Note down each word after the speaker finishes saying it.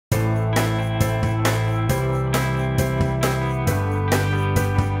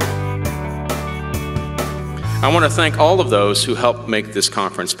I want to thank all of those who helped make this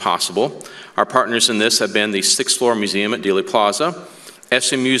conference possible. Our partners in this have been the 6th Floor Museum at Dealey Plaza,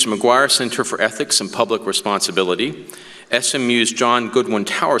 SMU's McGuire Center for Ethics and Public Responsibility, SMU's John Goodwin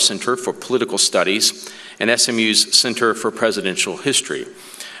Tower Center for Political Studies, and SMU's Center for Presidential History.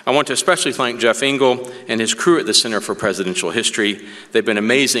 I want to especially thank Jeff Engel and his crew at the Center for Presidential History. They've been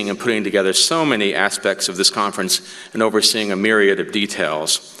amazing in putting together so many aspects of this conference and overseeing a myriad of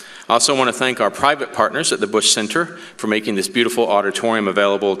details. I also want to thank our private partners at the Bush Center for making this beautiful auditorium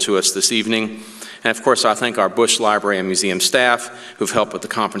available to us this evening. And of course, I thank our Bush Library and Museum staff who've helped with the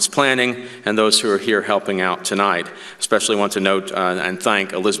conference planning and those who are here helping out tonight. Especially want to note and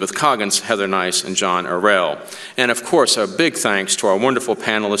thank Elizabeth Coggins, Heather Nice, and John Arrell. And of course, a big thanks to our wonderful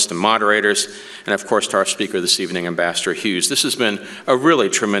panelists and moderators, and of course to our speaker this evening, Ambassador Hughes. This has been a really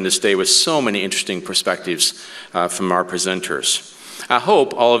tremendous day with so many interesting perspectives from our presenters. I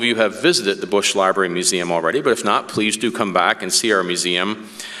hope all of you have visited the Bush Library Museum already, but if not, please do come back and see our museum.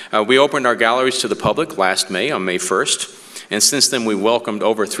 We opened our galleries to the public last May, on May 1st, and since then we welcomed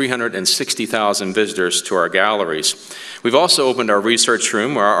over 360,000 visitors to our galleries. We've also opened our research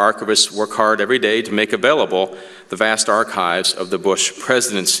room where our archivists work hard every day to make available the vast archives of the Bush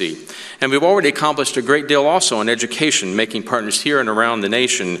presidency. And we've already accomplished a great deal also in education, making partners here and around the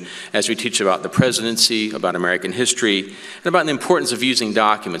nation as we teach about the presidency, about American history, and about the importance of using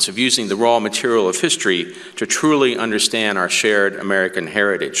documents, of using the raw material of history to truly understand our shared American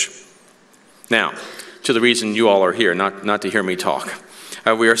heritage. Now, to the reason you all are here, not to hear me talk.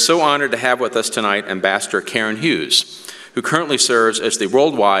 We are so honored to have with us tonight Ambassador Karen Hughes, who currently serves as the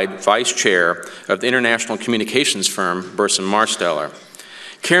worldwide vice chair of the international communications firm Burson-Marsteller.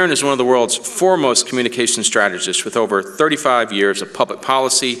 Karen is one of the world's foremost communication strategists with over 35 years of public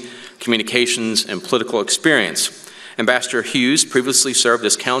policy, communications, and political experience. Ambassador Hughes previously served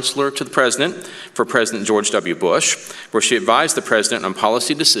as counselor to the President for President George W. Bush, where she advised the President on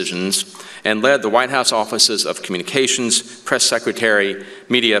policy decisions and led the White House offices of communications, press secretary,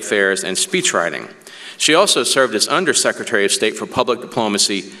 media affairs, and speechwriting. She also served as Undersecretary of State for Public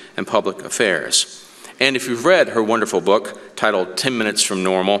Diplomacy and Public Affairs. And if you've read her wonderful book titled 10 Minutes from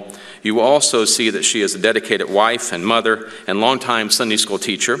Normal, you will also see that she is a dedicated wife and mother and longtime Sunday school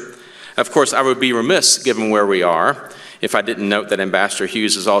teacher. Of course, I would be remiss, given where we are, if I didn't note that Ambassador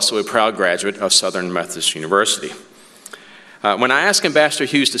Hughes is also a proud graduate of Southern Methodist University. When I asked Ambassador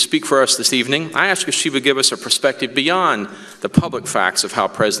Hughes to speak for us this evening, I asked if she would give us a perspective beyond the public facts of how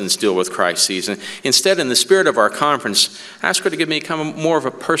presidents deal with crises. And instead, in the spirit of our conference, I asked her to give me kind of more of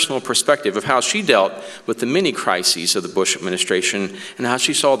a personal perspective of how she dealt with the many crises of the Bush administration and how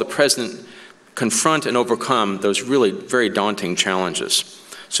she saw the president confront and overcome those really very daunting challenges.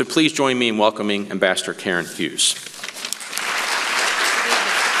 So please join me in welcoming Ambassador Karen Hughes.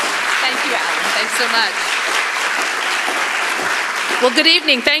 Thank you, Alan. Thanks so much. Well, good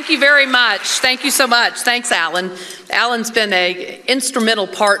evening. Thank you very much. Thank you so much. Thanks, Alan. Alan's been an instrumental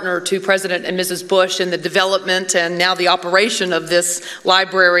partner to President and Mrs. Bush in the development and now the operation of this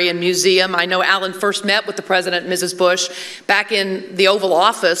library and museum. I know Alan first met with the President and Mrs. Bush back in the Oval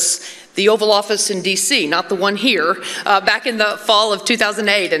Office in D.C., not the one here, back in the fall of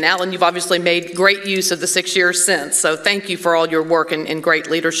 2008. And Alan, you've obviously made great use of the 6 years since. So thank you for all your work and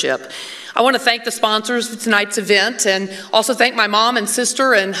great leadership. I want to thank the sponsors of tonight's event and also thank my mom and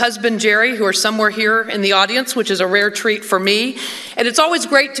sister and husband Jerry, who are somewhere here in the audience, which is a rare treat for me. And it's always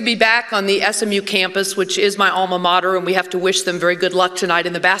great to be back on the SMU campus, which is my alma mater, and we have to wish them very good luck tonight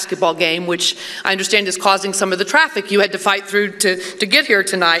in the basketball game, which I understand is causing some of the traffic you had to fight through to get here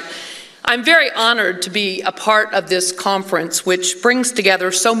tonight. I'm very honored to be a part of this conference, which brings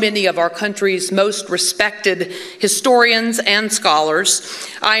together so many of our country's most respected historians and scholars.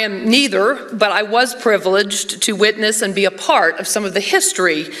 I am neither, but I was privileged to witness and be a part of some of the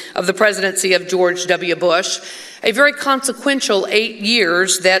history of the presidency of George W. Bush, a very consequential 8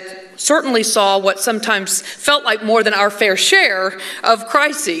 years that certainly saw what sometimes felt like more than our fair share of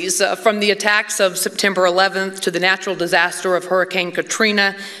crises, from the attacks of September 11th to the natural disaster of Hurricane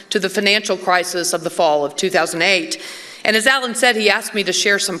Katrina to the financial crisis of the fall of 2008. And as Alan said, he asked me to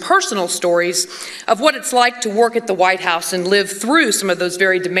share some personal stories of what it's like to work at the White House and live through some of those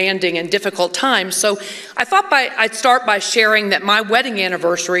very demanding and difficult times. So I thought I'd start by sharing that my wedding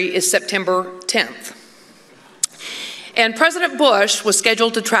anniversary is September 10th. And President Bush was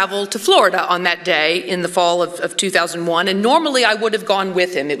scheduled to travel to Florida on that day in the fall of 2001, and normally I would have gone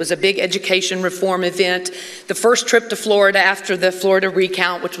with him. It was a big education reform event, the first trip to Florida after the Florida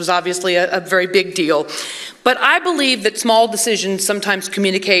recount, which was obviously a very big deal. But I believe that small decisions sometimes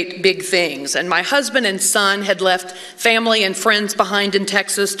communicate big things. And my husband and son had left family and friends behind in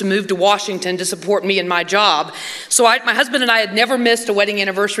Texas to move to Washington to support me in my job. So my husband and I had never missed a wedding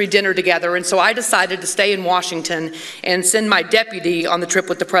anniversary dinner together, and so I decided to stay in Washington and send my deputy on the trip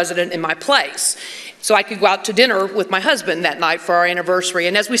with the president in my place, so I could go out to dinner with my husband that night for our anniversary.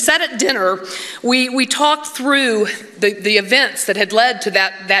 And as we sat at dinner, we talked through the events that had led to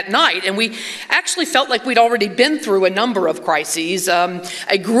that night, and we actually felt like we'd already been through a number of crises.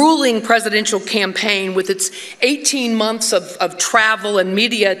 A grueling presidential campaign with its 18 months of travel and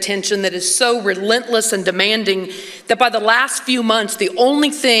media attention that is so relentless and demanding that by the last few months, the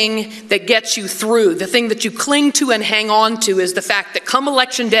only thing that gets you through, the thing that you cling to and hang on to, is the fact that come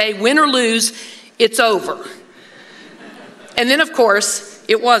election day, win or lose, it's over. And then, of course,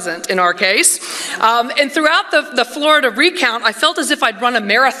 it wasn't in our case. And throughout the Florida recount, I felt as if I'd run a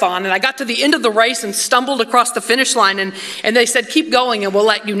marathon, and I got to the end of the race and stumbled across the finish line, and they said, keep going and we'll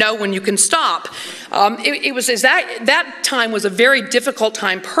let you know when you can stop. That time was a very difficult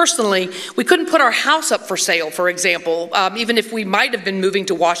time personally. We couldn't put our house up for sale, for example, even if we might have been moving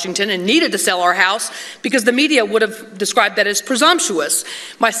to Washington and needed to sell our house, because the media would have described that as presumptuous.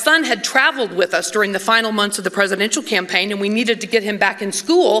 My son had traveled with us during the final months of the presidential campaign, and we needed to get him back in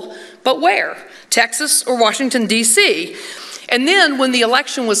school, but where? Texas or Washington, D.C.? And then when the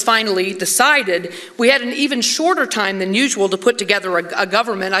election was finally decided, we had an even shorter time than usual to put together a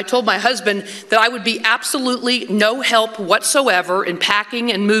government. I told my husband that I would be absolutely no help whatsoever in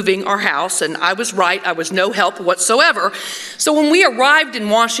packing and moving our house, and I was right, I was no help whatsoever. So when we arrived in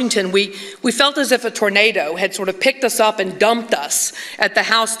Washington, we felt as if a tornado had sort of picked us up and dumped us at the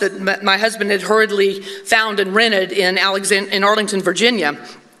house that my husband had hurriedly found and rented in Arlington, Virginia.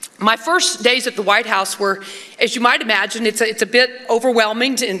 My first days at the White House were, as you might imagine, it's a bit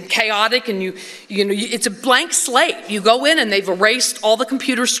overwhelming and chaotic, and it's a blank slate. You go in and they've erased all the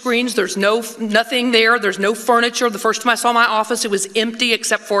computer screens. There's nothing there. There's no furniture. The first time I saw my office, it was empty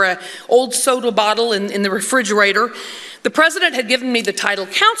except for an old soda bottle in the refrigerator. The president had given me the title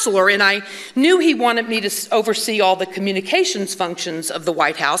counselor, and I knew he wanted me to oversee all the communications functions of the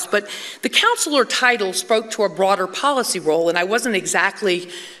White House, but the counselor title spoke to a broader policy role, and I wasn't exactly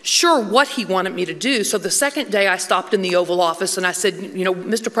sure what he wanted me to do. So the second day I stopped in the Oval Office and I said,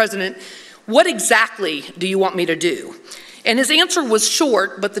 Mr. President, what exactly do you want me to do? And his answer was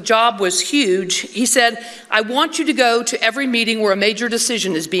short, but the job was huge. He said, I want you to go to every meeting where a major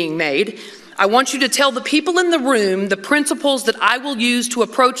decision is being made. I want you to tell the people in the room the principles that I will use to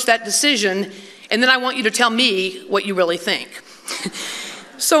approach that decision, and then I want you to tell me what you really think.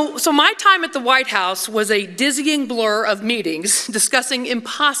 So my time at the White House was a dizzying blur of meetings discussing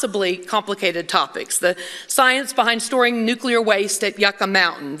impossibly complicated topics: the science behind storing nuclear waste at Yucca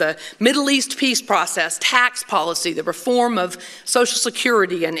Mountain, the Middle East peace process, tax policy, the reform of Social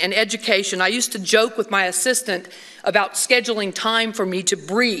Security and education. I used to joke with my assistant about scheduling time for me to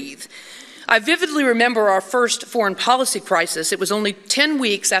breathe. I vividly remember our first foreign policy crisis. It was only 10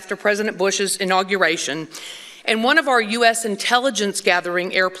 weeks after President Bush's inauguration, and one of our U.S. intelligence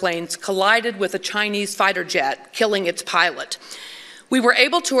gathering airplanes collided with a Chinese fighter jet, killing its pilot. We were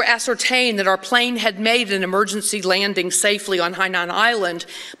able to ascertain that our plane had made an emergency landing safely on Hainan Island,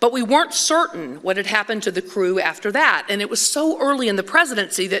 but we weren't certain what had happened to the crew after that. And it was so early in the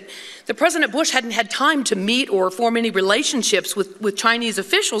presidency that President Bush hadn't had time to meet or form any relationships with Chinese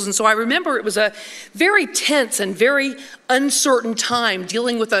officials. And so I remember it was a very tense and very uncertain time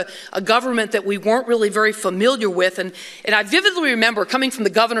dealing with a government that we weren't really very familiar with. And I vividly remember coming from the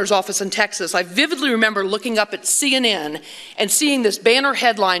governor's office in Texas, I vividly remember looking up at CNN and seeing this banner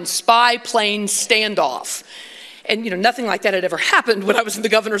headline, "Spy Plane Standoff." And nothing like that had ever happened when I was in the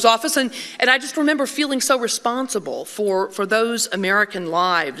governor's office. And I just remember feeling so responsible for those American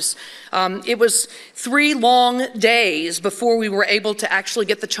lives. It was 3 long days before we were able to actually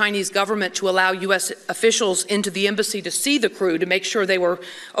get the Chinese government to allow U.S. officials into the embassy to see the crew to make sure they were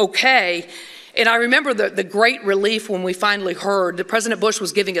okay. And I remember the great relief when we finally heard that President Bush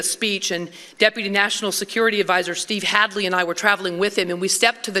was giving a speech, and Deputy National Security Advisor Steve Hadley and I were traveling with him, and we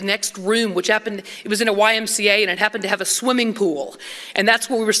stepped to the next room, it was in a YMCA, and it happened to have a swimming pool. And that's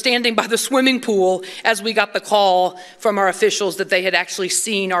where we were standing by the swimming pool as we got the call from our officials that they had actually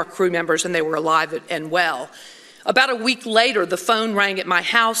seen our crew members and they were alive and well. About a week later, the phone rang at my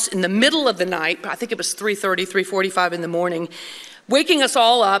house in the middle of the night. I think it was 3:30, 3:45 in the morning, waking us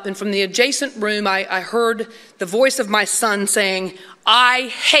all up, and from the adjacent room, I heard the voice of my son saying,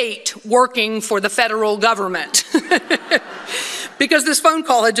 "I hate working for the federal government." Because this phone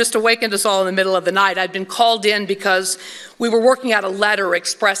call had just awakened us all in the middle of the night. I'd been called in because We were working out a letter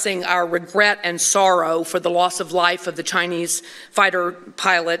expressing our regret and sorrow for the loss of life of the Chinese fighter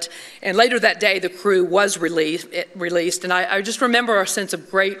pilot, and later that day the crew was released, and I just remember our sense of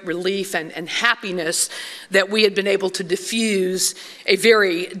great relief and happiness that we had been able to diffuse a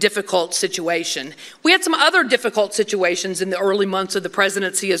very difficult situation. We had some other difficult situations in the early months of the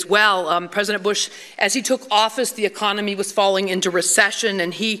presidency as well. President Bush, as he took office, the economy was falling into recession,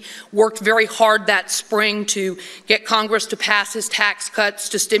 and he worked very hard that spring to get Congress to pass his tax cuts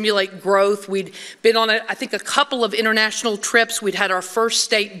to stimulate growth. We'd been on, I think, a couple of international trips. We'd had our first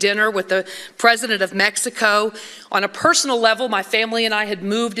state dinner with the president of Mexico. On a personal level, my family and I had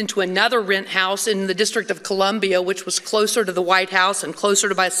moved into another rent house in the District of Columbia, which was closer to the White House and closer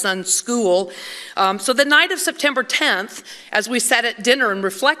to my son's school. So the night of September 10th, as we sat at dinner and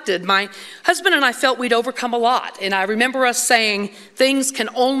reflected, my husband and I felt we'd overcome a lot. And I remember us saying, things can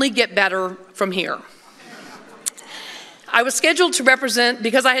only get better from here. I was scheduled to represent,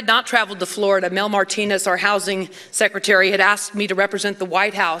 because I had not traveled to Florida, Mel Martinez, our housing secretary, had asked me to represent the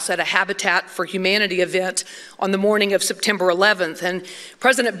White House at a Habitat for Humanity event on the morning of September 11th. And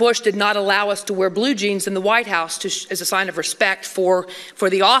President Bush did not allow us to wear blue jeans in the White House as a sign of respect for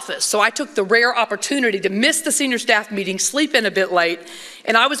the office. So I took the rare opportunity to miss the senior staff meeting, sleep in a bit late,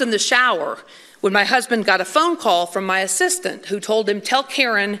 and I was in the shower when my husband got a phone call from my assistant who told him, "Tell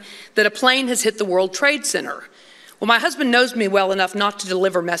Karen that a plane has hit the World Trade Center." Well, my husband knows me well enough not to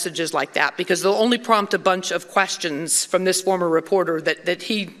deliver messages like that because they'll only prompt a bunch of questions from this former reporter that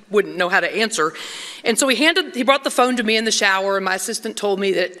he wouldn't know how to answer. And so he brought the phone to me in the shower, and my assistant told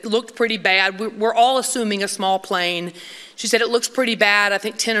me that it looked pretty bad. We're all assuming a small plane. She said, "It looks pretty bad. I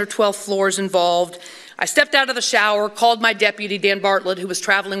think 10 or 12 floors involved." I stepped out of the shower, called my deputy, Dan Bartlett, who was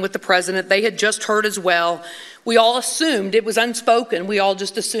traveling with the president. They had just heard as well. We all assumed, it was unspoken, we all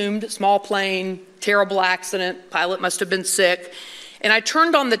just assumed small plane, terrible accident, pilot must have been sick. And I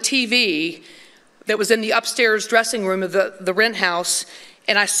turned on the TV that was in the upstairs dressing room of the rent house,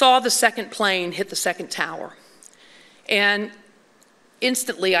 and I saw the second plane hit the second tower. And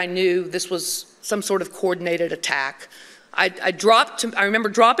instantly I knew this was some sort of coordinated attack. I remember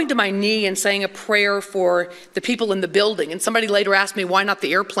dropping to my knee and saying a prayer for the people in the building. And somebody later asked me, why not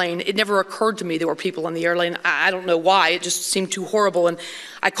the airplane? It never occurred to me there were people on the airplane. I don't know why. It just seemed too horrible. And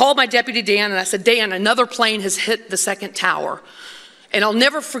I called my deputy, Dan, and I said, "Dan, another plane has hit the second tower." And I'll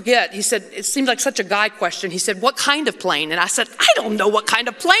never forget, he said, it seemed like such a guy question. He said, "What kind of plane?" And I said, "I don't know what kind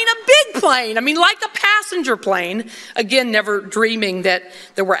of plane, a big plane. I mean, like a passenger plane." Again, never dreaming that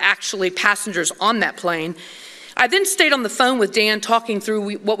there were actually passengers on that plane. I then stayed on the phone with Dan talking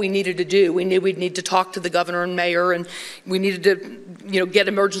through what we needed to do. We knew we'd need to talk to the governor and mayor, and we needed to get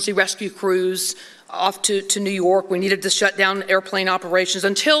emergency rescue crews off to New York. We needed to shut down airplane operations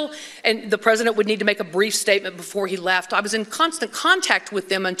and the president would need to make a brief statement before he left. I was in constant contact with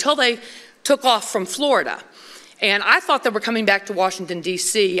them until they took off from Florida. And I thought they were coming back to Washington,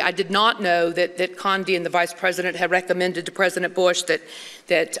 D.C. I did not know that Condi and the vice president had recommended to President Bush that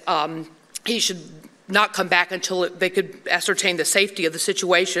he should not come back until they could ascertain the safety of the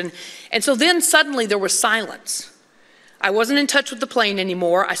situation. And so then suddenly there was silence. I wasn't in touch with the plane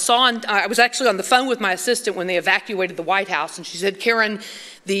anymore. I was actually on the phone with my assistant when they evacuated the White House, and she said, "Karen,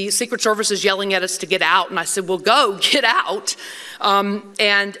 the Secret Service is yelling at us to get out." And I said, "Well, go, get out."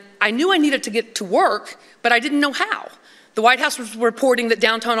 And I knew I needed to get to work, but I didn't know how. The White House was reporting that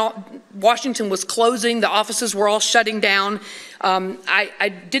downtown Washington was closing. The offices were all shutting down.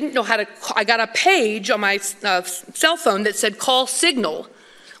 I didn't know how to, I got a page on my cell phone that said call Signal.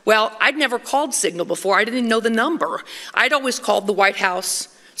 Well, I'd never called Signal before. I didn't even know the number. I'd always called the White House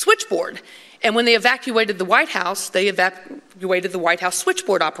switchboard. And when they evacuated the White House, they evacuated the White House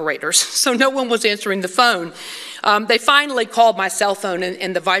switchboard operators. So no one was answering the phone. They finally called my cell phone,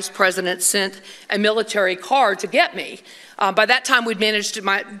 and the vice president sent a military car to get me. By that time, we'd managed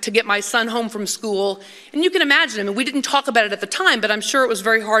to get my son home from school. And you can imagine, I mean, we didn't talk about it at the time, but I'm sure it was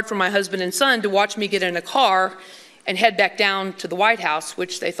very hard for my husband and son to watch me get in a car and head back down to the White House,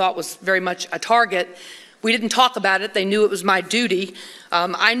 which they thought was very much a target. We didn't talk about it. They knew it was my duty.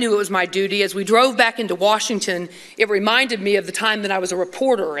 I knew it was my duty. As we drove back into Washington, it reminded me of the time that I was a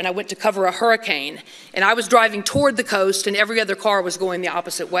reporter and I went to cover a hurricane. And I was driving toward the coast and every other car was going the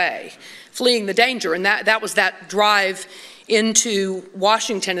opposite way, fleeing the danger. And that was that drive into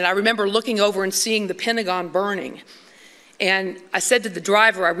Washington. And I remember looking over and seeing the Pentagon burning. And I said to the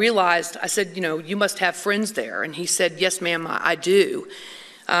driver, I said, "You must have friends there." And he said, "Yes, ma'am, I do."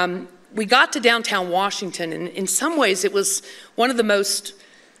 We got to downtown Washington, and in some ways it was one of the most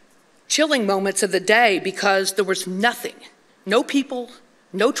chilling moments of the day because there was nothing. No people,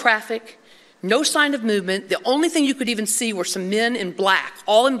 no traffic, no sign of movement. The only thing you could even see were some men in black,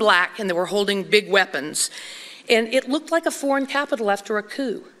 all in black, and they were holding big weapons. And it looked like a foreign capital after a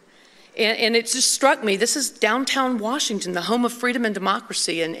coup. And it just struck me, this is downtown Washington, the home of freedom and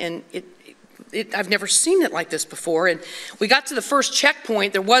democracy, and I've never seen it like this before. And we got to the first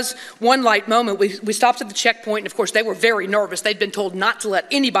checkpoint. There was one light moment. We stopped at the checkpoint, and of course they were very nervous. They'd been told not to let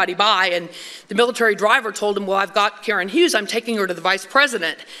anybody by, and the military driver told them, well, I've got Karen Hughes, I'm taking her to the vice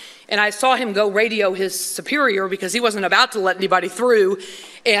president. And I saw him go radio his superior because he wasn't about to let anybody through.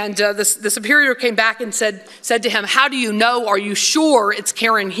 And the superior came back and said to him, how do you know? Are you sure it's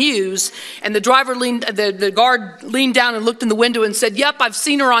Karen Hughes? And the guard leaned down and looked in the window and said, yep, I've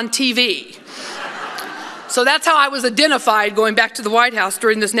seen her on TV. So that's how I was identified going back to the White House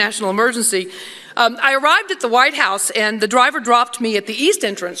during this national emergency. I arrived at the White House, and the driver dropped me at the east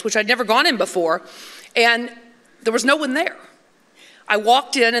entrance, which I'd never gone in before, and there was no one there. I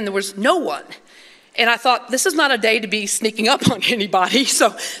walked in and there was no one. And I thought, this is not a day to be sneaking up on anybody.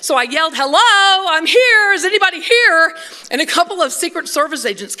 So I yelled, hello, I'm here, is anybody here? And a couple of Secret Service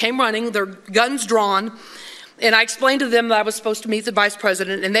agents came running, their guns drawn. And I explained to them that I was supposed to meet the vice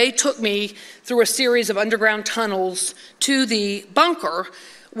president, and they took me through a series of underground tunnels to the bunker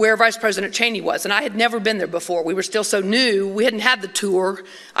where Vice President Cheney was. And I had never been there before. We were still so new. We hadn't had the tour.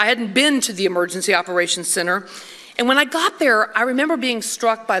 I hadn't been to the Emergency Operations Center. And when I got there, I remember being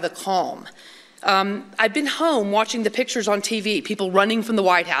struck by the calm. I'd been home watching the pictures on TV, people running from the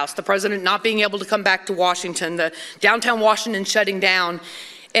White House, the president not being able to come back to Washington, the downtown Washington shutting down.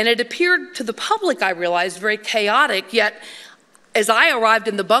 And it appeared to the public, I realized, very chaotic, yet as I arrived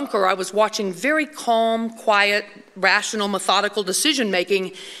in the bunker, I was watching very calm, quiet, rational, methodical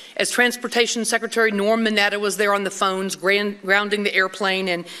decision-making as Transportation Secretary Norm Mineta was there on the phones, grounding the airplane,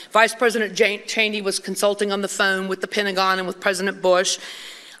 and Vice President Cheney was consulting on the phone with the Pentagon and with President Bush.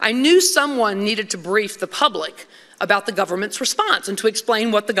 I knew someone needed to brief the public about the government's response and to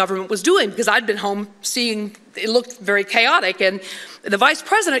explain what the government was doing, because I'd been home seeing it looked very chaotic, and the vice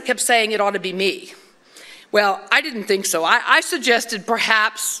president kept saying it ought to be me. Well, I didn't think so. I suggested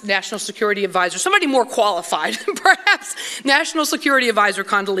perhaps National Security Advisor, somebody more qualified, perhaps National Security Advisor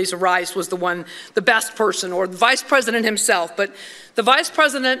Condoleezza Rice was the best person, or the Vice President himself. But the Vice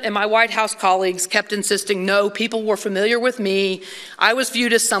President and my White House colleagues kept insisting, no, people were familiar with me. I was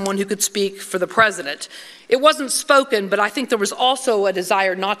viewed as someone who could speak for the President. It wasn't spoken, but I think there was also a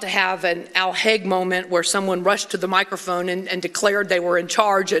desire not to have an Al Haig moment where someone rushed to the microphone and declared they were in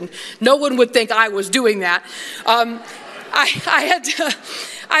charge, and no one would think I was doing that. I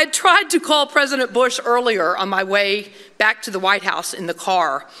had tried to call President Bush earlier on my way back to the White House in the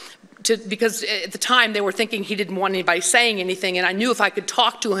car, because at the time they were thinking he didn't want anybody saying anything, and I knew if I could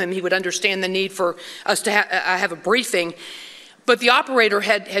talk to him, he would understand the need for us to have a briefing. But the operator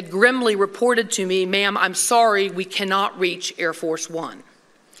had grimly reported to me, ma'am, I'm sorry, we cannot reach Air Force One.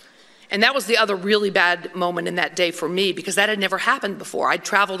 And that was the other really bad moment in that day for me, because that had never happened before. I'd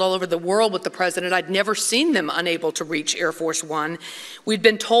traveled all over the world with the president. I'd never seen them unable to reach Air Force One. We'd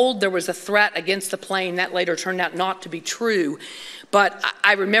been told there was a threat against the plane. That later turned out not to be true. But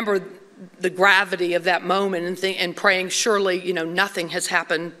I remember the gravity of that moment and praying, surely, nothing has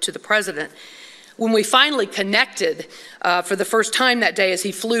happened to the president. When we finally connected for the first time that day as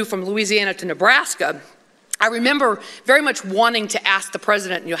he flew from Louisiana to Nebraska, I remember very much wanting to ask the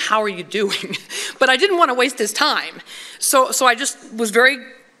president, how are you doing? But I didn't want to waste his time. So I just was very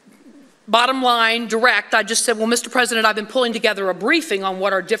bottom line, direct. I just said, well, Mr. President, I've been pulling together a briefing on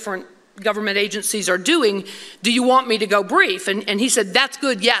what our different government agencies are doing. Do you want me to go brief? And he said, that's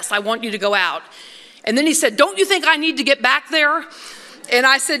good, yes, I want you to go out. And then he said, don't you think I need to get back there? And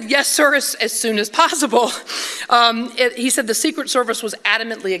I said, yes, sir, as soon as possible. He said the Secret Service was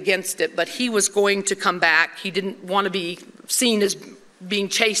adamantly against it, but he was going to come back. He didn't want to be seen as being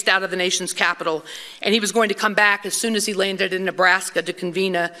chased out of the nation's capital, and he was going to come back as soon as he landed in Nebraska to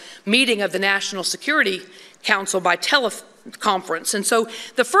convene a meeting of the National Security Council by teleconference. And so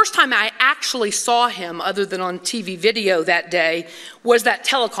the first time I actually saw him, other than on TV video that day, was that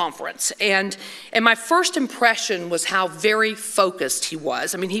teleconference. And my first impression was how very focused he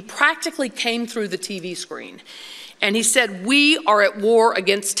was. I mean, he practically came through the TV screen. And he said, we are at war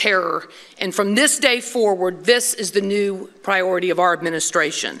against terror, and from this day forward, this is the new priority of our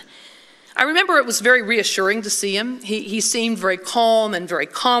administration. I remember it was very reassuring to see him. He seemed very calm and very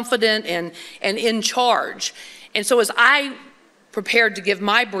confident and in charge. And so as I prepared to give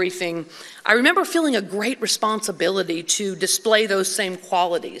my briefing, I remember feeling a great responsibility to display those same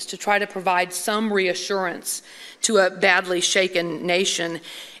qualities, to try to provide some reassurance to a badly shaken nation.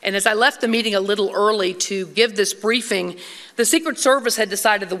 And as I left the meeting a little early to give this briefing, the Secret Service had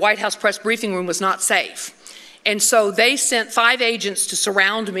decided the White House press briefing room was not safe. And so they sent 5 agents to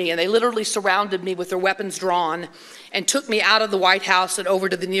surround me, and they literally surrounded me with their weapons drawn and took me out of the White House and over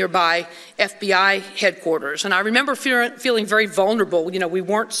to the nearby FBI headquarters. And I remember feeling very vulnerable. You know, we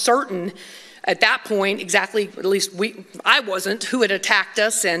weren't certain at that point exactly, at least I wasn't, who had attacked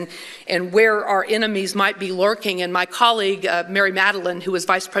us and where our enemies might be lurking. And my colleague, Mary Madeline, who was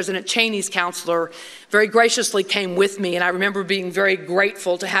Vice President Cheney's counselor, very graciously came with me. And I remember being very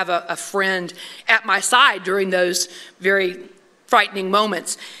grateful to have a friend at my side during those very frightening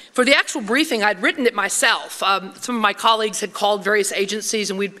moments. For the actual briefing, I'd written it myself. Some of my colleagues had called various agencies,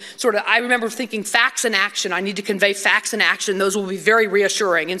 and I remember thinking facts and action. I need to convey facts and action. Those will be very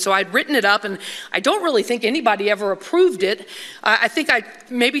reassuring. And so I'd written it up, and I don't really think anybody ever approved it. I think I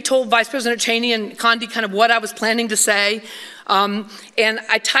maybe told Vice President Cheney and Condi kind of what I was planning to say. And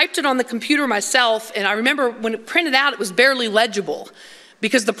I typed it on the computer myself, and I remember when it printed out, it was barely legible,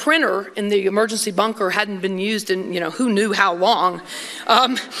 because the printer in the emergency bunker hadn't been used in, who knew how long.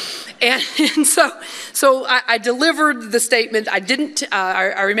 And so I delivered the statement.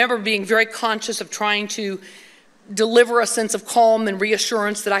 I remember being very conscious of trying to deliver a sense of calm and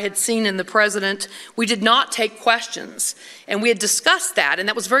reassurance that I had seen in the president. We did not take questions, and we had discussed that, and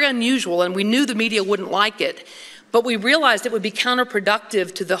that was very unusual, and we knew the media wouldn't like it. But we realized it would be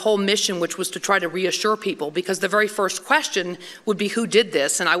counterproductive to the whole mission, which was to try to reassure people, because the very first question would be, who did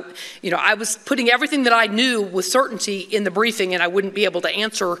this? And I was putting everything that I knew with certainty in the briefing, and I wouldn't be able to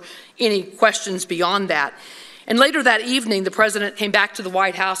answer any questions beyond that. And later that evening, the president came back to the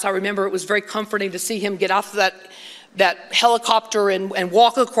White House. I remember it was very comforting to see him get off that helicopter and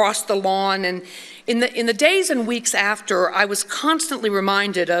walk across the lawn. And in the days and weeks after, I was constantly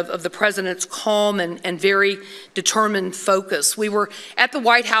reminded of the president's calm and very determined focus. We were at the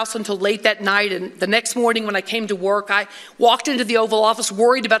White House until late that night, and the next morning when I came to work, I walked into the Oval Office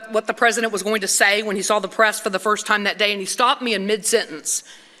worried about what the president was going to say when he saw the press for the first time that day, and he stopped me in mid-sentence.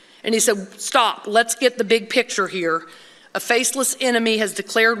 And he said, "Stop, let's get the big picture here. A faceless enemy has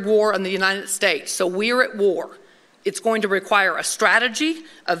declared war on the United States, so we're at war. It's going to require a strategy,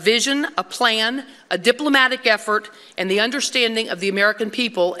 a vision, a plan, a diplomatic effort, and the understanding of the American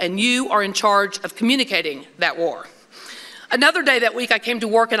people, and you are in charge of communicating that war." Another day that week, I came to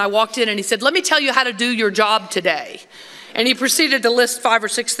work and I walked in and he said, "Let me tell you how to do your job today." And he proceeded to list 5 or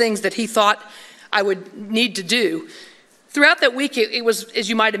 6 things that he thought I would need to do. Throughout that week, it was, as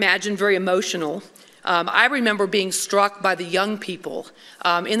you might imagine, very emotional. I remember being struck by the young people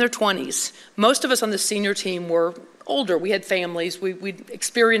in their 20s. Most of us on the senior team were older. We had families. We'd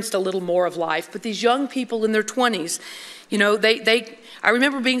experienced a little more of life. But these young people in their 20s, I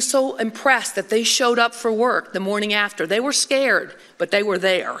remember being so impressed that they showed up for work the morning after. They were scared, but they were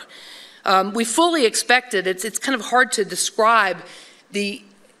there. We fully expected, it's kind of hard to describe the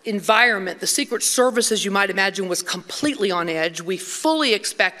environment. The Secret Service, as you might imagine, was completely on edge. We fully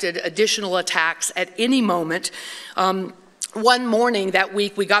expected additional attacks at any moment. One morning that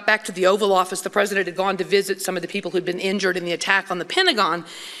week, we got back to the Oval Office. The president had gone to visit some of the people who'd been injured in the attack on the Pentagon.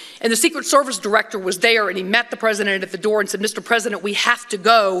 And the Secret Service director was there, and he met the president at the door and said, "Mr. President, we have to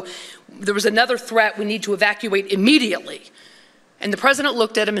go. There was another threat. We need to evacuate immediately." And the president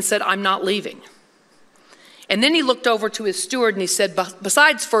looked at him and said, "I'm not leaving." And then he looked over to his steward and he said,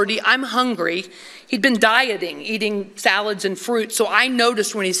 "Besides, Ferdy, I'm hungry." He'd been dieting, eating salads and fruit. So I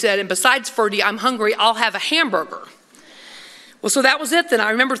noticed when he said, "And besides, Ferdy, I'm hungry, I'll have a hamburger." Well, so that was it then. I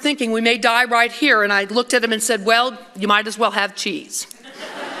remember thinking, we may die right here. And I looked at him and said, "Well, you might as well have cheese."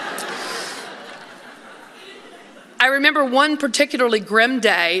 I remember one particularly grim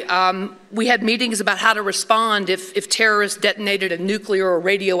day. We had meetings about how to respond if terrorists detonated a nuclear or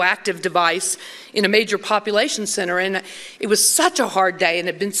radioactive device in a major population center. And it was such a hard day, and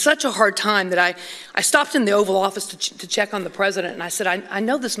it had been such a hard time that I stopped in the Oval Office to check on the president. And I said, I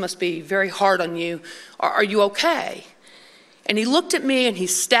know this must be very hard on you. Are you okay? And he looked at me and he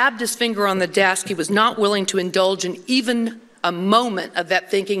stabbed his finger on the desk. He was not willing to indulge in even a moment of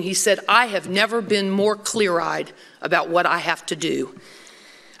that thinking. He said, "I have never been more clear-eyed about what I have to do."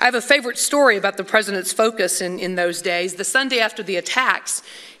 I have a favorite story about the president's focus in those days. The Sunday after the attacks,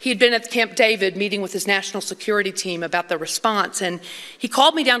 he had been at Camp David meeting with his national security team about the response, and he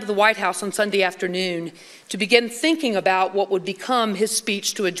called me down to the White House on Sunday afternoon to begin thinking about what would become his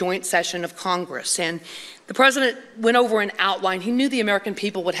speech to a joint session of Congress. And The president went over an outline. He knew the American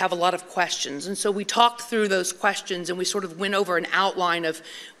people would have a lot of questions, and so we talked through those questions and we sort of went over an outline of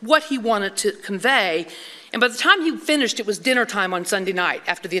what he wanted to convey. And by the time he finished, it was dinner time on Sunday night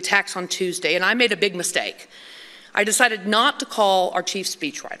after the attacks on Tuesday, and I made a big mistake. I decided not to call our chief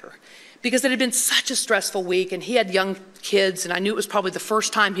speechwriter because it had been such a stressful week, and he had young kids, and I knew it was probably the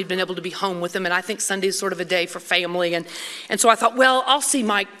first time he'd been able to be home with them, and I think Sunday is sort of a day for family, and so I thought, well, I'll see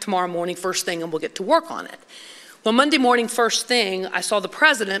Mike tomorrow morning first thing, and we'll get to work on it. Well, Monday morning first thing, I saw the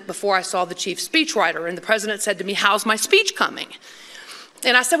president before I saw the chief speechwriter, and the president said to me, how's my speech coming?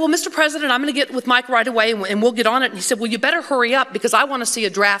 And I said, well, Mr. President, I'm going to get with Mike right away, and we'll get on it. And he said, well, you better hurry up because I want to see a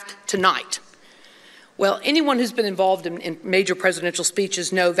draft tonight. Well, anyone who's been involved in major presidential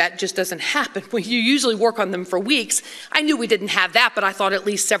speeches know that just doesn't happen. Well, you usually work on them for weeks. I knew we didn't have that, but I thought at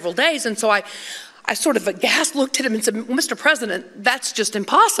least several days. And so I sort of aghast looked at him and said, well, Mr. President, that's just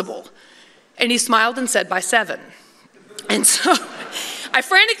impossible. And he smiled and said, by 7. And so I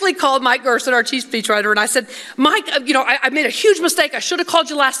frantically called Mike Gerson, our chief speechwriter, and I said, Mike, I made a huge mistake. I should have called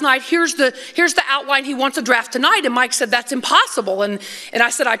you last night. Here's the outline. He wants a draft tonight. And Mike said, that's impossible. And I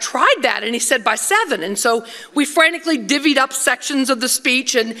said, I tried that. And he said, by 7. And so we frantically divvied up sections of the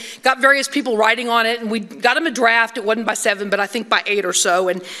speech and got various people writing on it. And we got him a draft. It wasn't by 7, but I think by 8 or so.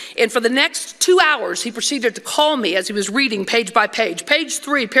 And for the next 2 hours, he proceeded to call me as he was reading page by page. Page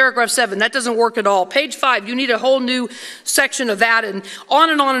 3, paragraph 7, that doesn't work at all. Page 5, you need a whole new section of that. And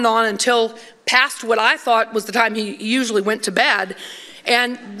on and on and on until past what I thought was the time he usually went to bed.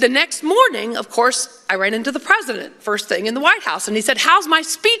 And the next morning, of course, I ran into the president first thing in the White House, and he said, how's my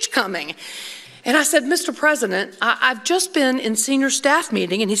speech coming? And I said, Mr. President, I've just been in senior staff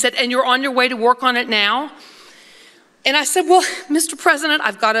meeting. And he said, and you're on your way to work on it now? And I said, well, Mr. President,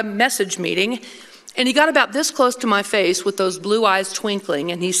 I've got a message meeting. And he got about this close to my face with those blue eyes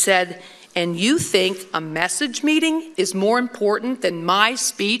twinkling, and he said, and you think a message meeting is more important than my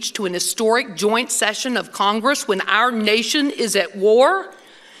speech to an historic joint session of Congress when our nation is at war?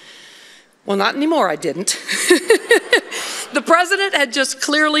 Well, not anymore, I didn't. The president had just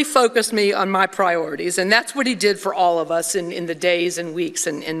clearly focused me on my priorities, and that's what he did for all of us in the days and weeks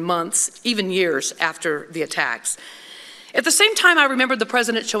and months, even years after the attacks. At the same time, I remembered the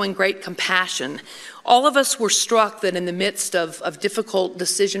president showing great compassion. All of us were struck that in the midst of difficult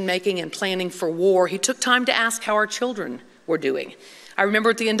decision-making and planning for war, he took time to ask how our children were doing. I remember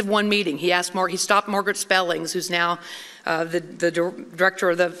at the end of one meeting, he stopped Margaret Spellings, who's now the director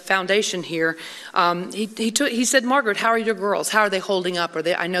of the foundation here. He said, Margaret, how are your girls? How are they holding up?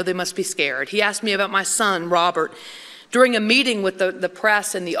 I know they must be scared. He asked me about my son, Robert. During a meeting with the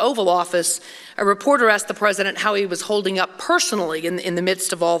press in the Oval Office, a reporter asked the president how he was holding up personally in the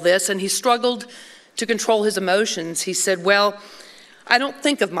midst of all this, and he struggled to control his emotions. He said, well, I don't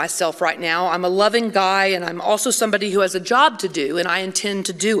think of myself right now. I'm a loving guy, and I'm also somebody who has a job to do, and I intend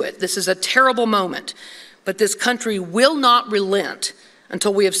to do it. This is a terrible moment, but this country will not relent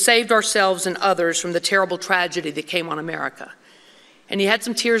until we have saved ourselves and others from the terrible tragedy that came on America. And he had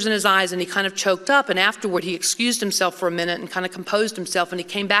some tears in his eyes, and he kind of choked up, and afterward he excused himself for a minute and kind of composed himself, and he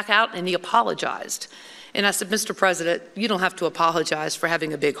came back out and he apologized. And I said, Mr. President, you don't have to apologize for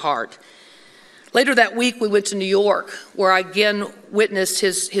having a big heart. Later that week, we went to New York, where I again witnessed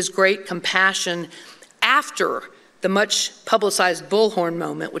his great compassion after the much publicized Bullhorn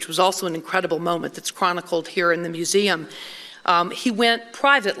moment, which was also an incredible moment that's chronicled here in the museum. He went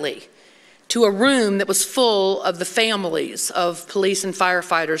privately to a room that was full of the families of police and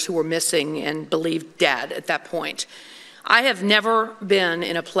firefighters who were missing and believed dead at that point. I have never been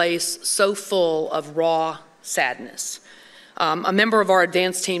in a place so full of raw sadness. A member of our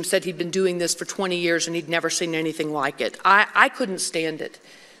advance team said he'd been doing this for 20 years and he'd never seen anything like it. I couldn't stand it.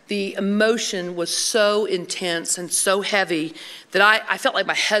 The emotion was so intense and so heavy that I felt like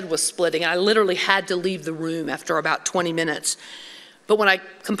my head was splitting. I literally had to leave the room after about 20 minutes. But when I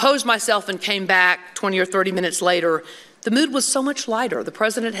composed myself and came back 20 or 30 minutes later, the mood was so much lighter. The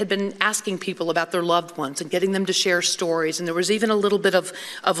president had been asking people about their loved ones and getting them to share stories, and there was even a little bit of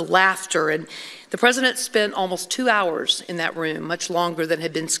laughter. And the president spent almost 2 hours in that room, much longer than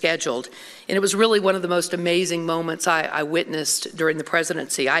had been scheduled. And it was really one of the most amazing moments I witnessed during the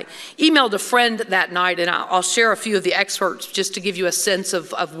presidency. I emailed a friend that night, and I'll share a few of the excerpts just to give you a sense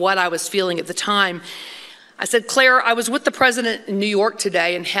of what I was feeling at the time. I said, Claire, I was with the president in New York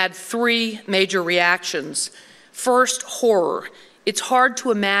today and had 3 major reactions. First, horror. It's hard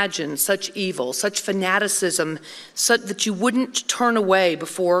to imagine such evil, such fanaticism, such that you wouldn't turn away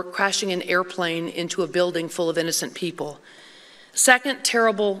before crashing an airplane into a building full of innocent people. Second,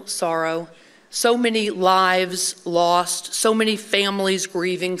 terrible sorrow. So many lives lost, so many families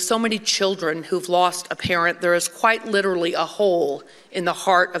grieving, so many children who've lost a parent. There is quite literally a hole in the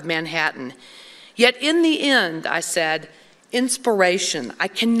heart of Manhattan. Yet in the end, I said, inspiration. I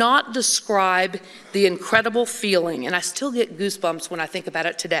cannot describe the incredible feeling, and I still get goosebumps when I think about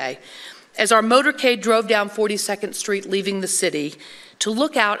it today. As our motorcade drove down 42nd Street leaving the city, to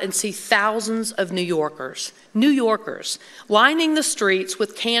look out and see thousands of New Yorkers, lining the streets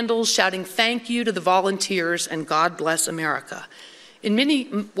with candles shouting thank you to the volunteers and God bless America. In many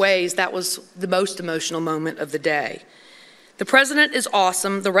ways, that was the most emotional moment of the day. The president is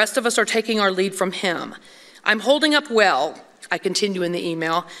awesome. The rest of us are taking our lead from him. I'm holding up well, I continue in the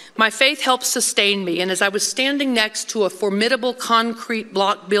email. My faith helps sustain me, and as I was standing next to a formidable concrete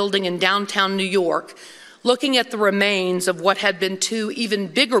block building in downtown New York, looking at the remains of what had been two even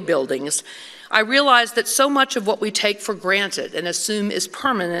bigger buildings, I realized that so much of what we take for granted and assume is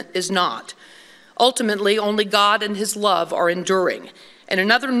permanent is not. Ultimately, only God and His love are enduring. And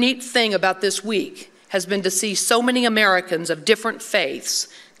another neat thing about this week has been to see so many Americans of different faiths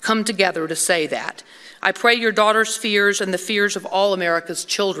come together to say that. I pray your daughter's fears and the fears of all America's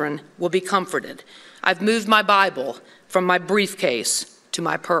children will be comforted. I've moved my Bible from my briefcase to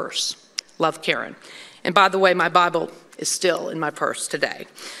my purse. Love, Karen. And by the way, my Bible is still in my purse today.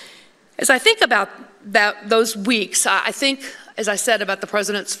 As I think about those weeks, I think, as I said, about the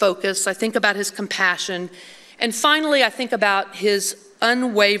president's focus. I think about his compassion. And finally, I think about his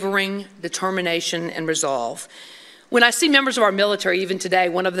unwavering determination and resolve. When I see members of our military, even today,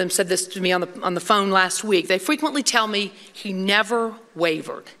 one of them said this to me on the phone last week, they frequently tell me he never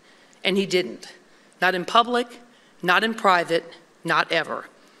wavered, and he didn't. Not in public, not in private, not ever.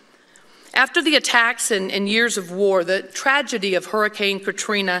 After the attacks and years of war, the tragedy of Hurricane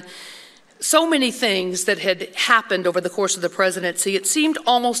Katrina, so many things that had happened over the course of the presidency, it seemed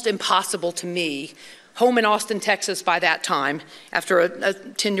almost impossible to me, home in Austin, Texas by that time, after a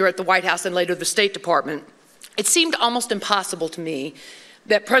tenure at the White House and later the State Department, it seemed almost impossible to me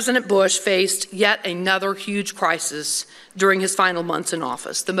that President Bush faced yet another huge crisis during his final months in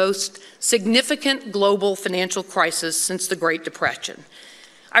office, the most significant global financial crisis since the Great Depression.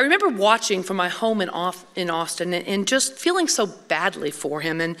 I remember watching from my home in Austin and just feeling so badly for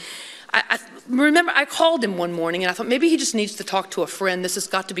him. And I remember I called him one morning and I thought maybe he just needs to talk to a friend. This has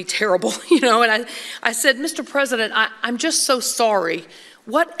got to be terrible, And I said, Mr. President, I'm just so sorry.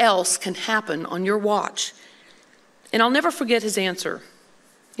 What else can happen on your watch? And I'll never forget his answer.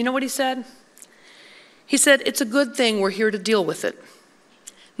 You know what he said? He said, it's a good thing we're here to deal with it.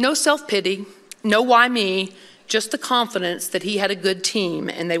 No self-pity, no why me, just the confidence that he had a good team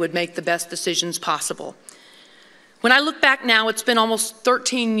and they would make the best decisions possible. When I look back now, it's been almost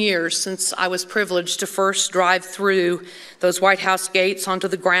 13 years since I was privileged to first drive through those White House gates onto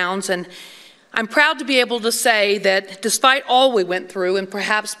the grounds, and I'm proud to be able to say that despite all we went through, and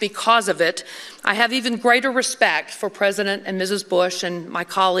perhaps because of it, I have even greater respect for President and Mrs. Bush and my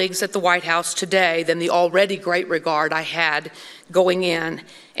colleagues at the White House today than the already great regard I had going in.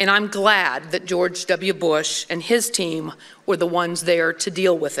 And I'm glad that George W. Bush and his team were the ones there to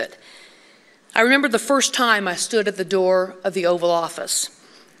deal with it. I remember the first time I stood at the door of the Oval Office,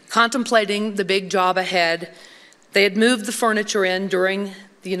 contemplating the big job ahead. They had moved the furniture in during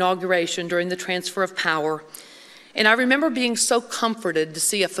the inauguration, during the transfer of power. And I remember being so comforted to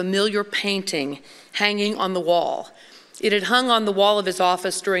see a familiar painting hanging on the wall. It had hung on the wall of his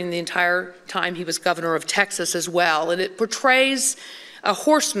office during the entire time he was governor of Texas as well, and it portrays a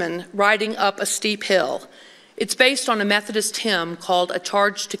horseman riding up a steep hill. It's based on a Methodist hymn called "A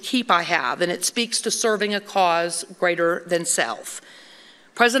Charge to Keep I Have," and it speaks to serving a cause greater than self.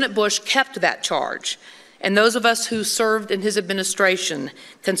 President Bush kept that charge, and those of us who served in his administration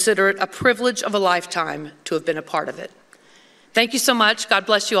consider it a privilege of a lifetime to have been a part of it. Thank you so much. God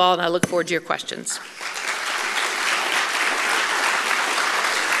bless you all, and I look forward to your questions.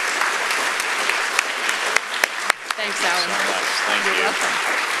 Thanks, Alan. Thank you. You're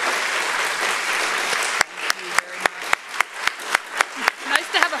welcome.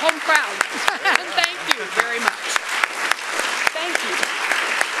 Nice to have a home crowd. Thank you very much. Thank you.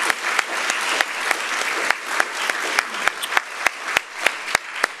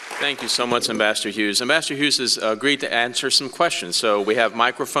 Thank you so much, Ambassador Hughes. Ambassador Hughes has agreed to answer some questions. So we have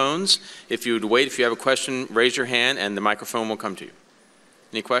microphones. If you would wait, if you have a question, raise your hand and the microphone will come to you.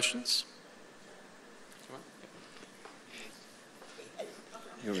 Any questions?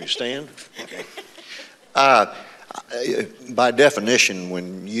 You want me to stand? Okay. By definition,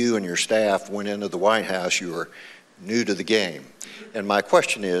 when you and your staff went into the White House, you were new to the game. And my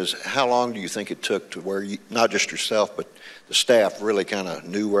question is, how long do you think it took to where you, not just yourself, but the staff really kind of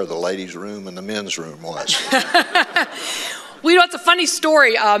knew where the ladies' room and the men's room was? Well, you know, it's a funny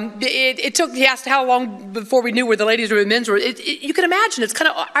story. It took, he asked how long before we knew where the ladies' room and men's room. You can imagine, it's kind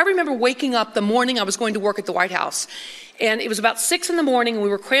of, I remember waking up the morning I was going to work at the White House. And it was about 6 in the morning, and we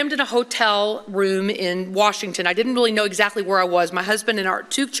were crammed in a hotel room in Washington. I didn't really know exactly where I was. My husband and our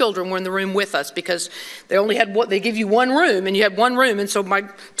 2 children were in the room with us because they only had they give you one room, and you had one room. And so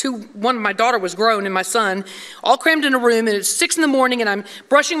one of my daughter was grown, and my son, all crammed in a room. And it's 6 in the morning, and I'm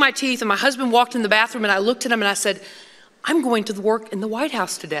brushing my teeth, and my husband walked in the bathroom, and I looked at him, and I said, "I'm going to work in the White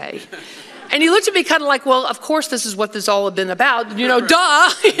House today." And he looked at me kind of like, well, of course this is what this all had been about, you know, duh,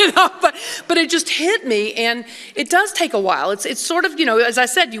 you know, but it just hit me, and it does take a while. It's sort of, you know, as I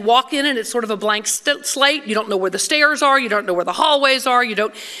said, you walk in and it's sort of a blank slate. You don't know where the stairs are. You don't know where the hallways are.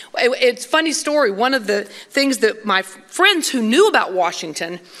 It's a funny story. One of the things that my friends who knew about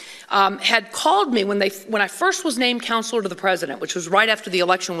Washington had called me when I first was named counselor to the president, which was right after the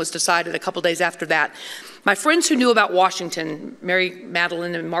election was decided, a couple days after that. My friends who knew about Washington, Mary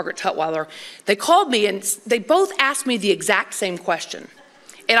Madeline and Margaret Tutwiler, they called me and they both asked me the exact same question.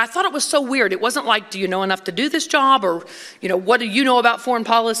 And I thought it was so weird. It wasn't like, do you know enough to do this job? Or, you know, what do you know about foreign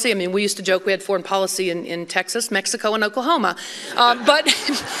policy? I mean, we used to joke we had foreign policy in Texas, Mexico, and Oklahoma. But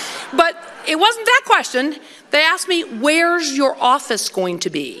it wasn't that question. They asked me, where's your office going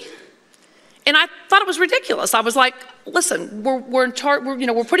to be? And I thought it was ridiculous. I was like, listen, we're in charge,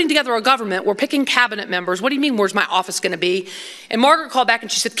 we're putting together a government, we're picking cabinet members. What do you mean, where's my office going to be? And Margaret called back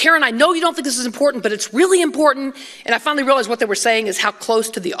and she said, Karen, I know you don't think this is important, but it's really important. And I finally realized what they were saying is, how close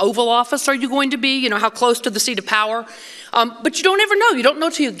to the Oval Office are you going to be? You know, how close to the seat of power? But you don't ever know. You don't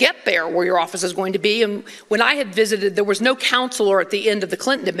know till you get there where your office is going to be. And when I had visited, there was no counselor at the end of the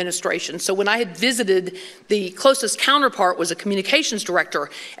Clinton administration. So when I had visited, the closest counterpart was a communications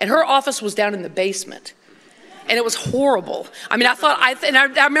director, and her office was down in the basement. And it was horrible. I mean,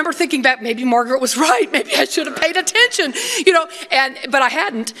 I remember thinking back, maybe Margaret was right. Maybe I should have paid attention, you know, but I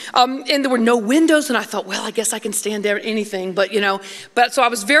hadn't. And there were no windows, and I thought, well, I guess I can stand there at anything. But, you know, so I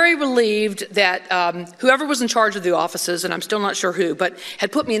was very relieved that whoever was in charge of the offices, and I'm still not sure who, but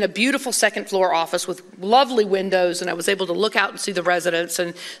had put me in a beautiful second floor office with lovely windows, and I was able to look out and see the residents.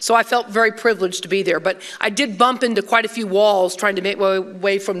 And so I felt very privileged to be there. But I did bump into quite a few walls trying to make my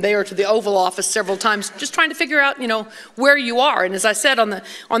way from there to the Oval Office several times, just trying to figure out, you know, where you are. And as I said, on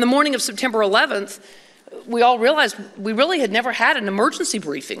the morning of September 11th, we all realized we really had never had an emergency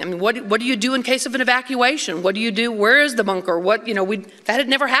briefing. I mean, what do you do in case of an evacuation? What do you do? Where is the bunker? That had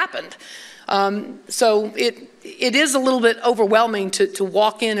never happened. So it is a little bit overwhelming to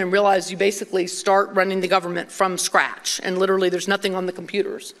walk in and realize you basically start running the government from scratch, and literally there's nothing on the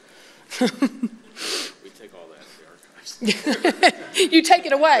computers. You take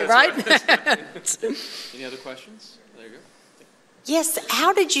it away, right? Any other questions? There you go. Yes.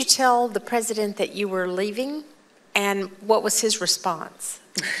 How did you tell the president that you were leaving, and what was his response?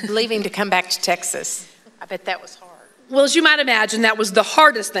 Leaving to come back to Texas. I bet that was hard. Well, as you might imagine, that was the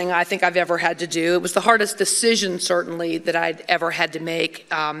hardest thing I think I've ever had to do. It was the hardest decision, certainly, that I'd ever had to make.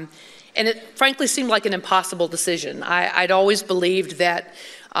 And it frankly seemed like an impossible decision. I'd always believed that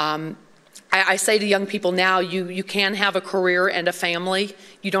I say to young people now, you can have a career and a family.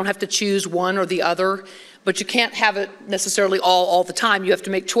 You don't have to choose one or the other, but you can't have it necessarily all the time. You have to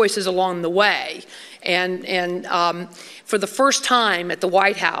make choices along the way. And for the first time at the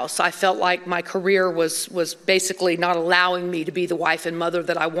White House, I felt like my career was basically not allowing me to be the wife and mother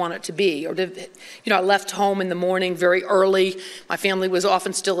that I wanted to be. I left home in the morning very early. My family was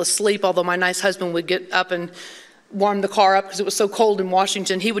often still asleep, although my nice husband would get up and warm the car up because it was so cold in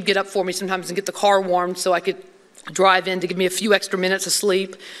Washington. He would get up for me sometimes and get the car warmed so I could drive in to give me a few extra minutes of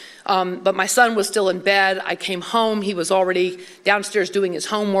sleep. But my son was still in bed. I came home. He was already downstairs doing his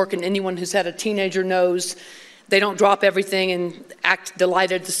homework, and anyone who's had a teenager knows they don't drop everything and act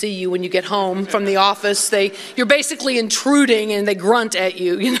delighted to see you when you get home from the office. You're basically intruding, and they grunt at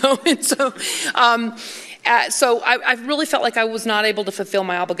you, you know. And so I really felt like I was not able to fulfill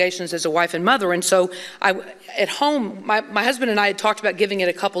my obligations as a wife and mother. And so at home, my husband and I had talked about giving it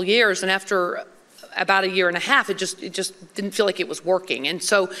a couple years, and after about a year and a half, it just didn't feel like it was working. And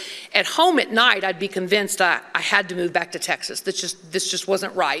so at home at night, I'd be convinced I had to move back to Texas. This just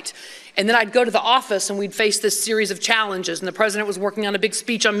wasn't right. And then I'd go to the office and we'd face this series of challenges, and the president was working on a big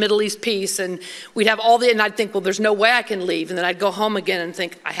speech on Middle East peace, and we'd have and I'd think, well, there's no way I can leave. And then I'd go home again and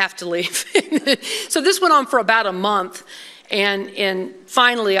think, I have to leave. So this went on for about a month. And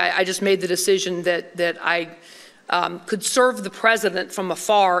finally, I just made the decision that I could serve the president from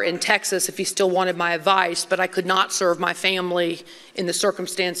afar in Texas if he still wanted my advice, but I could not serve my family in the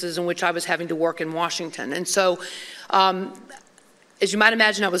circumstances in which I was having to work in Washington. And so, as you might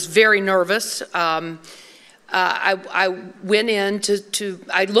imagine, I was very nervous. I went in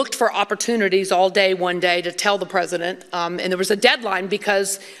I looked for opportunities all day one day to tell the president, and there was a deadline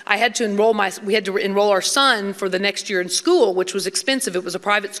because we had to enroll our son for the next year in school, which was expensive. It was a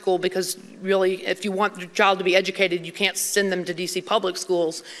private school because really, if you want your child to be educated, you can't send them to DC public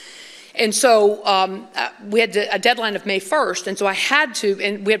schools. And so we had a deadline of May 1st, and so I had to,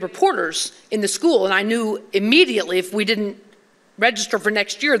 and we had reporters in the school, and I knew immediately if we didn't register for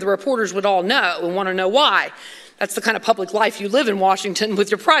next year, the reporters would all know and want to know why. That's the kind of public life you live in Washington with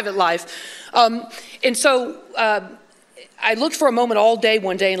your private life. And so I looked for a moment all day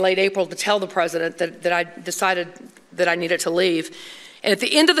one day in late April to tell the president that I decided that I needed to leave. And at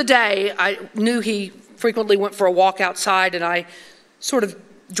the end of the day, I knew he frequently went for a walk outside, and I sort of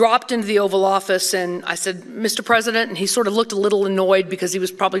dropped into the Oval Office and I said, "Mr. President," and he sort of looked a little annoyed because he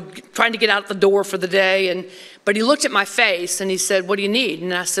was probably trying to get out the door for the day, but he looked at my face and he said, "What do you need?"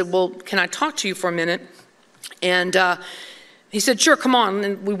 And I said, "Well, can I talk to you for a minute?" And he said, "Sure, come on."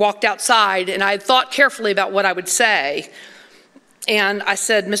 And we walked outside, and I thought carefully about what I would say. And I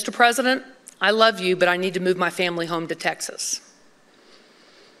said, "Mr. President, I love you, but I need to move my family home to Texas."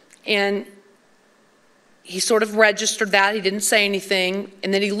 And he sort of registered that. He didn't say anything.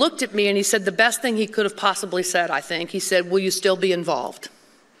 And then he looked at me and he said the best thing he could have possibly said, I think. He said, "Will you still be involved?"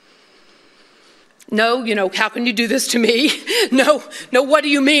 No, how can you do this to me? No, what do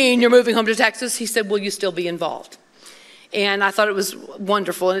you mean you're moving home to Texas? He said, "Will you still be involved?" And I thought it was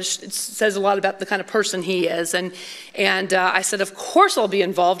wonderful. And it says a lot about the kind of person he is. And I said, "Of course I'll be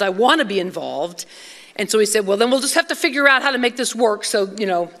involved. I want to be involved." And so he said, "Well, then we'll just have to figure out how to make this work." So,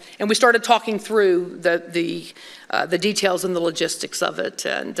 and we started talking through the details and the logistics of it.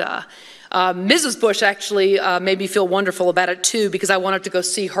 And Mrs. Bush actually made me feel wonderful about it too, because I wanted to go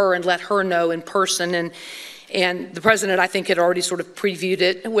see her and let her know in person. And the president, I think, had already sort of previewed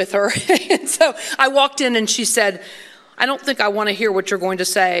it with her. And so I walked in and she said, "I don't think I want to hear what you're going to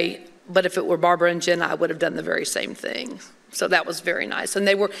say, but if it were Barbara and Jen, I would have done the very same thing." So that was very nice.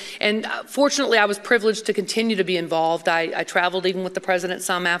 And fortunately, I was privileged to continue to be involved. I traveled even with the president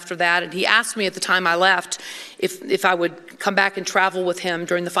some after that. And he asked me at the time I left if I would come back and travel with him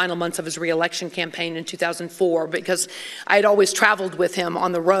during the final months of his re-election campaign in 2004, because I had always traveled with him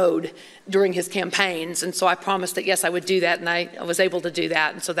on the road during his campaigns. And so I promised that, yes, I would do that. And I was able to do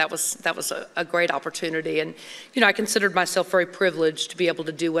that. And so that was a great opportunity. And, I considered myself very privileged to be able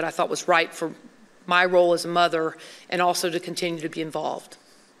to do what I thought was right for my role as a mother, and also to continue to be involved.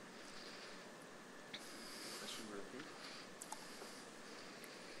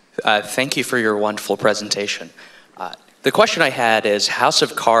 Thank you for your wonderful presentation. The question I had is, House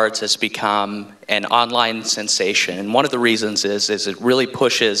of Cards has become an online sensation, and one of the reasons is it really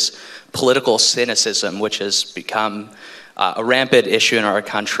pushes political cynicism, which has become a rampant issue in our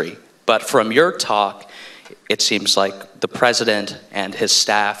country. But from your talk, it seems like the president and his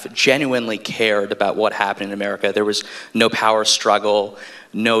staff genuinely cared about what happened in America. There was no power struggle,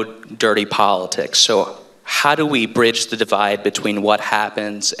 no dirty politics. So how do we bridge the divide between what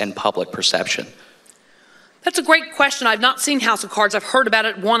happens and public perception? That's a great question. I've not seen House of Cards. I've heard about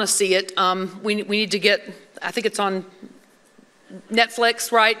it, want to see it. We need to get, I think it's on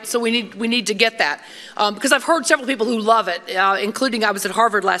Netflix, right? So we need to get that. Because I've heard several people who love it, including I was at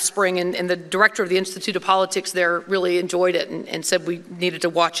Harvard last spring, and the director of the Institute of Politics there really enjoyed it and said we needed to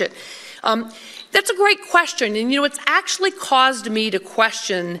watch it. That's a great question. And it's actually caused me to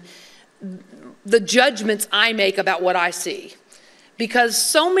question the judgments I make about what I see. Because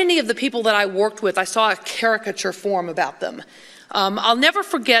so many of the people that I worked with, I saw a caricature form about them. I'll never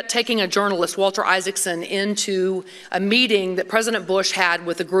forget taking a journalist, Walter Isaacson, into a meeting that President Bush had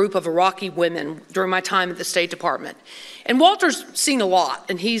with a group of Iraqi women during my time at the State Department. And Walter's seen a lot,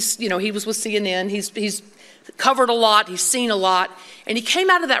 and he was with CNN, he's covered a lot, he's seen a lot, and he came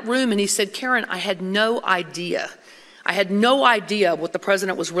out of that room and he said, "Karen, I had no idea. I had no idea what the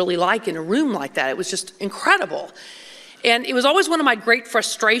president was really like in a room like that. It was just incredible." And it was always one of my great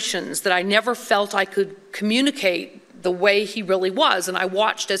frustrations that I never felt I could communicate the way he really was. And I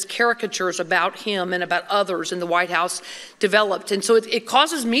watched as caricatures about him and about others in the White House developed. And so it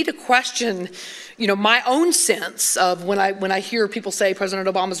causes me to question, my own sense of when I hear people say President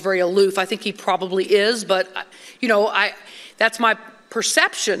Obama's very aloof. I think he probably is, but, that's my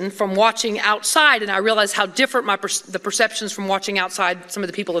perception from watching outside, and I realize how different the perceptions from watching outside some of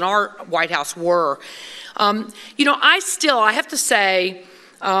the people in our White House were. I have to say,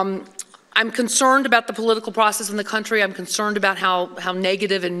 I'm concerned about the political process in the country. I'm concerned about how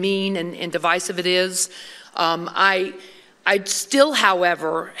negative and mean and divisive it is. I still,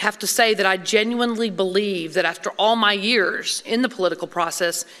 however, have to say that I genuinely believe that after all my years in the political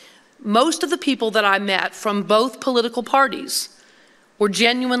process, most of the people that I met from both political parties were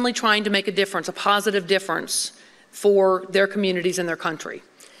genuinely trying to make a difference, a positive difference for their communities and their country.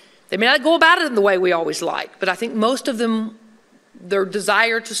 They may not go about it in the way we always like, but I think most of them, their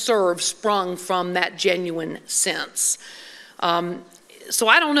desire to serve sprung from that genuine sense. So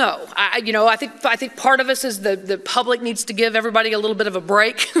I don't know. I think part of us is the public needs to give everybody a little bit of a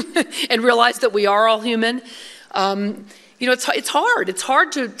break and realize that we are all human. It's hard. It's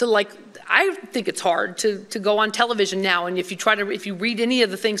hard to like. I think it's hard to go on television now, and if you read any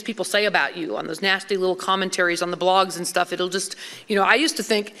of the things people say about you on those nasty little commentaries on the blogs and stuff, it'll just, I used to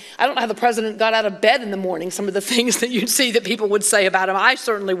think, I don't know how the president got out of bed in the morning, some of the things that you'd see that people would say about him. I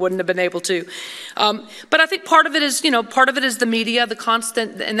certainly wouldn't have been able to. But I think part of it is, the media, the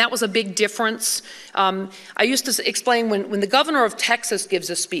constant, and that was a big difference. I used to explain when the governor of Texas gives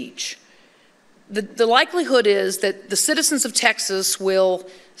a speech, the likelihood is that the citizens of Texas will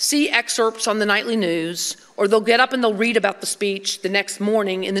see excerpts on the nightly news, or they'll get up and they'll read about the speech the next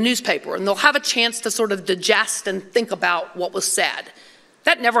morning in the newspaper, and they'll have a chance to sort of digest and think about what was said.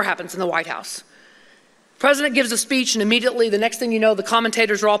 That never happens in the White House. The president gives a speech, and immediately the next thing you know, the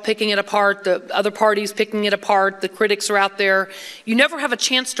commentators are all picking it apart, the other parties picking it apart, the critics are out there. You never have a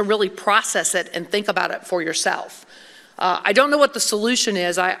chance to really process it and think about it for yourself. I don't know what the solution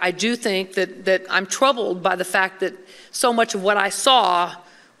is. I do think that I'm troubled by the fact that so much of what I saw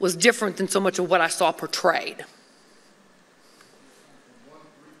was different than so much of what I saw portrayed.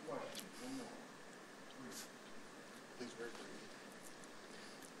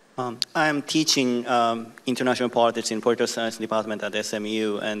 I'm teaching international politics in political science department at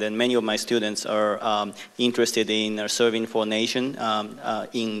SMU, and then many of my students are interested in serving for nation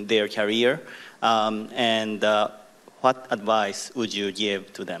in their career. What advice would you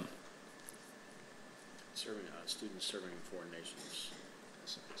give to them? Students serving in foreign nations.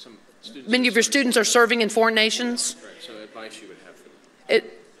 Many of your students are serving in foreign nations? Right, so advice you would have for them.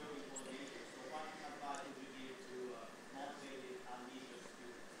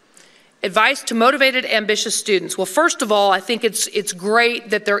 Advice to motivated, ambitious students. Well, first of all, I think it's great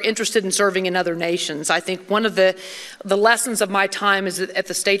that they're interested in serving in other nations. I think one of the lessons of my time at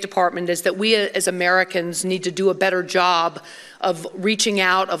the State Department is that we as Americans need to do a better job of reaching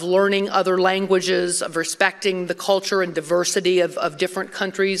out, of learning other languages, of respecting the culture and diversity of different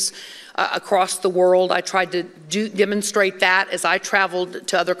countries across the world. I tried to demonstrate that as I traveled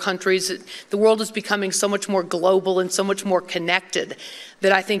to other countries. The world is becoming so much more global and so much more connected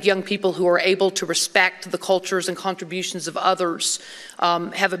that I think young people who are able to respect the cultures and contributions of others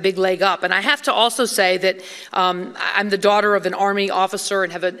have a big leg up. And I have to also say that I'm the daughter of an Army officer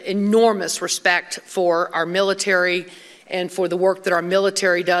and have an enormous respect for our military and for the work that our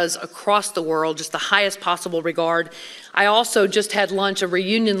military does across the world, just the highest possible regard. I also just had lunch, a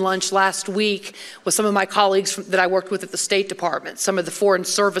reunion lunch last week with some of my colleagues that I worked with at the State Department, some of the foreign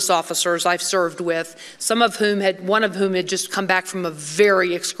service officers I've served with, one of whom had just come back from a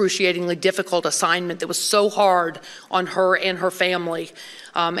very excruciatingly difficult assignment that was so hard on her and her family.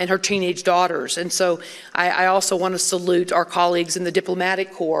 And her teenage daughters. And so I also want to salute our colleagues in the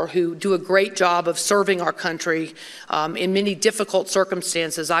diplomatic corps who do a great job of serving our country in many difficult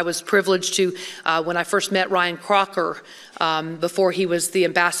circumstances. I was privileged to, when I first met Ryan Crocker, before he was the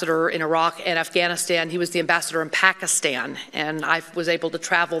ambassador in Iraq and Afghanistan, he was the ambassador in Pakistan. And I was able to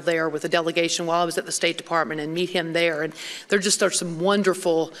travel there with a delegation while I was at the State Department and meet him there. And there just are some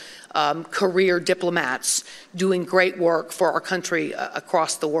wonderful career diplomats doing great work for our country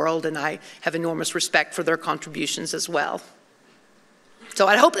across the world, and I have enormous respect for their contributions as well. So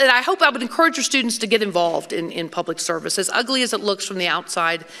I hope I would encourage your students to get involved in public service. As ugly as it looks from the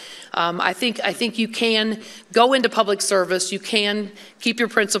outside, I think you can go into public service, you can keep your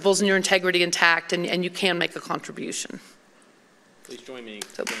principles and your integrity intact, and you can make a contribution. Please join me.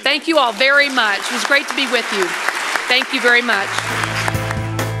 So thank you all very much. It was great to be with you. Thank you very much.